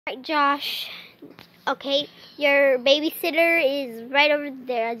Alright, Josh. Okay, your babysitter is right over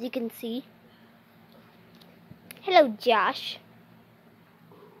there, as you can see. Hello, Josh.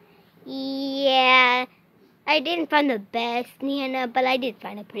 Yeah, I didn't find the best Nana, but I did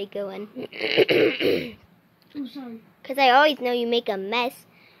find a pretty good one. I'm sorry. Because I always know you make a mess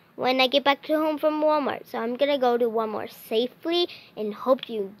when I get back to home from Walmart. So I'm going to go to Walmart safely and hope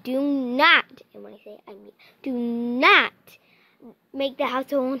you do not, and when I say I mean, do not make the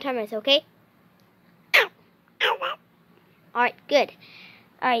house a whole time mess, okay? Alright, good.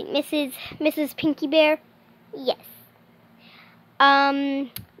 Alright, Mrs. Pinky Bear, yes.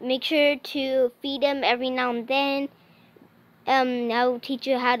 Make sure to feed him every now and then. I'll teach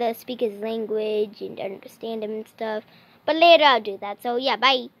you how to speak his language and understand him and stuff. But later I'll do that. So yeah,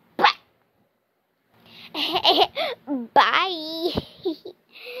 bye. Bye.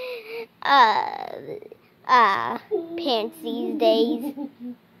 Pants these days.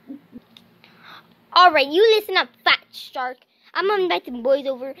 Alright, you listen up, fat shark. I'm gonna invite some boys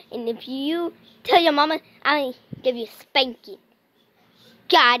over, and if you tell your mama, I'll give you a spanking.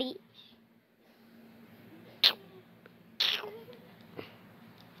 Got it?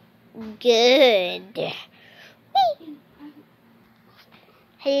 Good.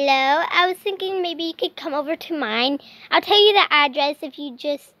 Hello, I was thinking maybe you could come over to mine. I'll tell you the address if you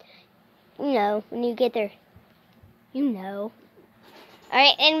just, when you get there.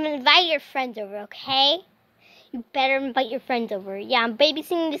 Alright, and invite your friends over, okay? You better invite your friends over. Yeah, I'm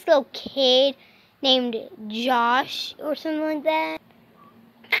babysitting this little kid named Josh or something like that.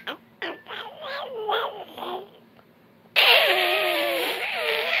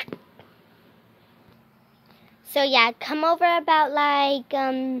 So yeah, come over about like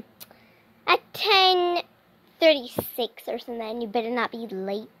at 10:36 or something, and you better not be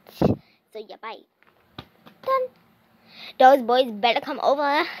late. So yeah, bye. Done. Those boys better come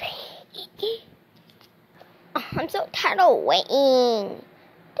over. Oh, I'm so tired of waiting.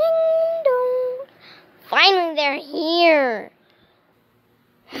 Ding dong. Finally, they're here.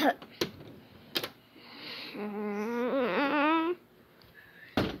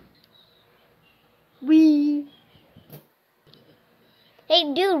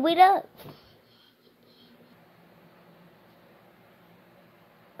 Hey, dude, wait up.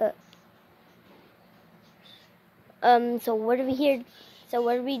 So what are we here? So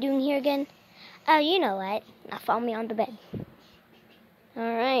what are we doing here again? Oh, you know what? Now follow me on the bed.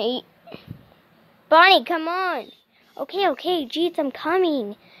 Alright. Bonnie, come on. Okay, jeez, I'm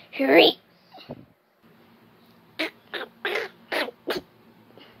coming. Hurry.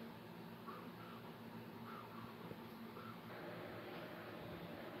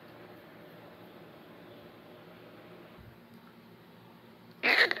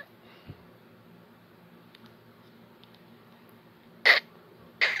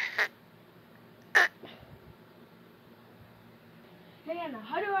 Hey Anna,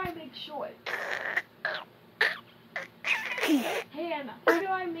 how do I make sure? Hey Anna, how do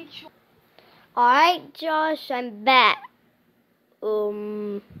I make sure? Alright, Josh, I'm back.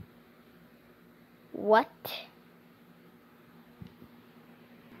 What?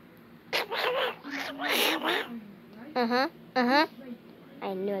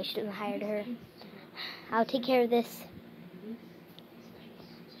 I knew I should have hired her. I'll take care of this.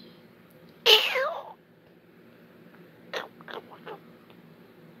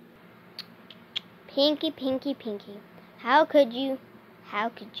 Pinky. How could you?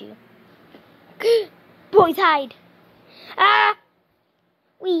 Boys, hide! Ah!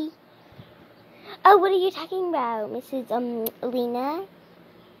 Wee! Oh, what are you talking about, Mrs. Lena?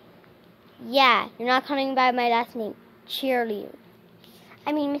 Yeah, you're not calling by my last name. Cheerleader.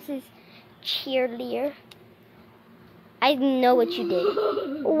 I mean, Mrs. Cheerleader. I know what you did.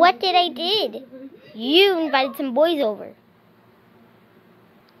 What did I did? You invited some boys over.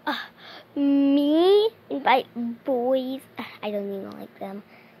 Me invite boys? I don't even like them.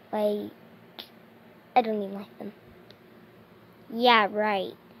 I don't even like them. Yeah,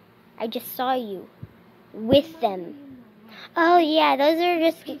 right. I just saw you with them. Oh yeah, those are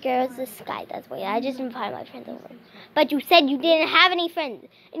just girls in the sky. That's why I just invited my friends over. But you said you didn't have any friends,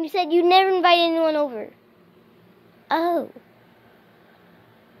 and you said you never invited anyone over. Oh.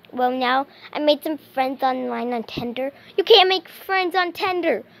 Well, now I made some friends online on Tinder. You can't make friends on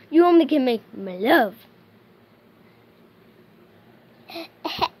Tinder. You only can make love.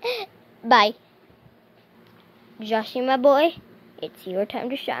 Bye. Joshy, my boy, it's your time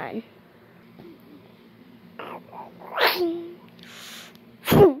to shine.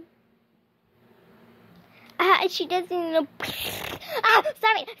 She doesn't know.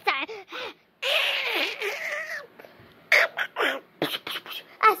 Sorry.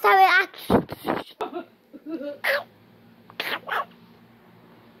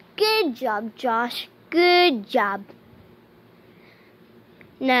 Good job, Josh. Good job.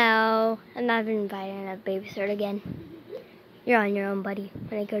 No, I'm not inviting a babysitter again. You're on your own, buddy,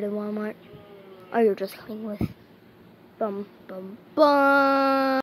 when I go to Walmart. Or you're just coming with. Bum, bum, bum.